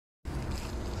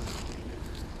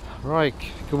Right,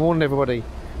 good morning everybody.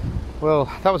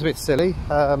 Well, that was a bit silly.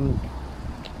 I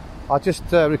just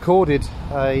recorded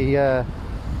a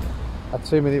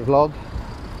 2-minute vlog,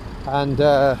 and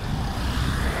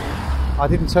I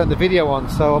didn't turn the video on,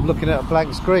 so I'm looking at a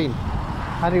blank screen.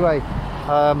 Anyway, as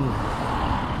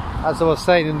I was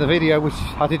saying in the video, which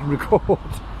I didn't record,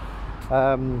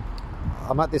 I'm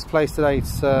at this place today.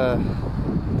 It's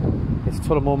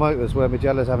Tullamore Motors, where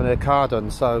Majella's having her car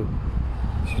done, so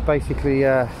she's basically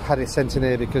had it sent in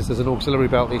here because there's an auxiliary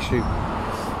belt issue.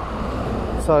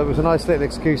 So it was a nice little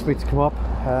excuse for me to come up,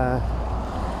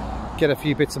 get a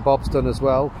few bits and bobs done as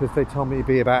well, because they told me it'd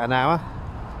be about an hour.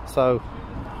 So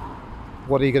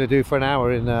what are you going to do for an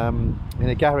hour in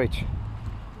a garage,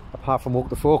 apart from walk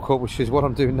the forecourt, which is what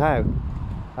I'm doing now.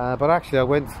 But actually I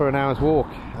went for an hour's walk.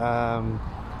 I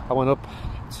went up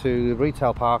to the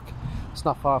retail park, it's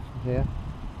not far from here,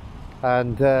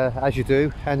 and as you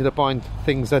do, ended up buying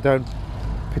things I don't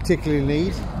particularly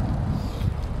need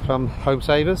from Home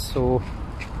Savers or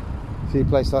a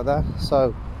place like that.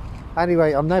 So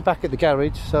anyway, I'm now back at the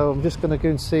garage, so I'm just going to go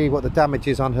and see what the damage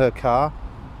is on her car.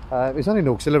 It's only an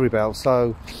auxiliary belt,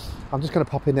 so I'm just going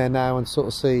to pop in there now and sort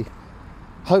of see.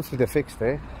 Hopefully they fixed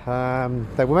it.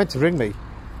 They were meant to ring me,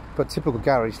 but typical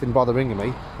garage didn't bother ringing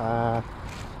me,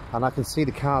 and I can see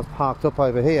the cars parked up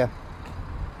over here,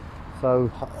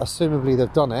 so assumably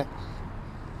they've done it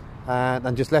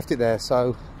and just left it there.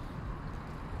 So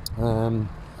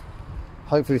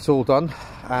hopefully it's all done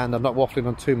and I'm not waffling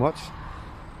on too much.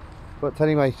 But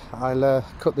anyway, I'll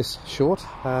cut this short.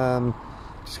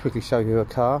 Just quickly show you her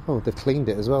car. Oh, they've cleaned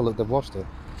it as well. Look, they've washed it.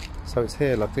 So it's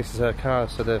here. Look, this is her car.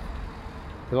 So they've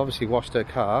obviously washed her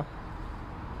car,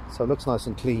 so it looks nice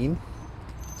and clean.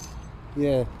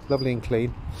 Yeah, lovely and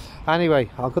clean. Anyway,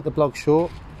 I'll cut the vlog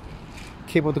short.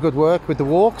 Keep up the good work with the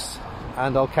walks,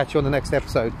 and I'll catch you on the next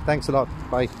episode. Thanks a lot.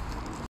 Bye.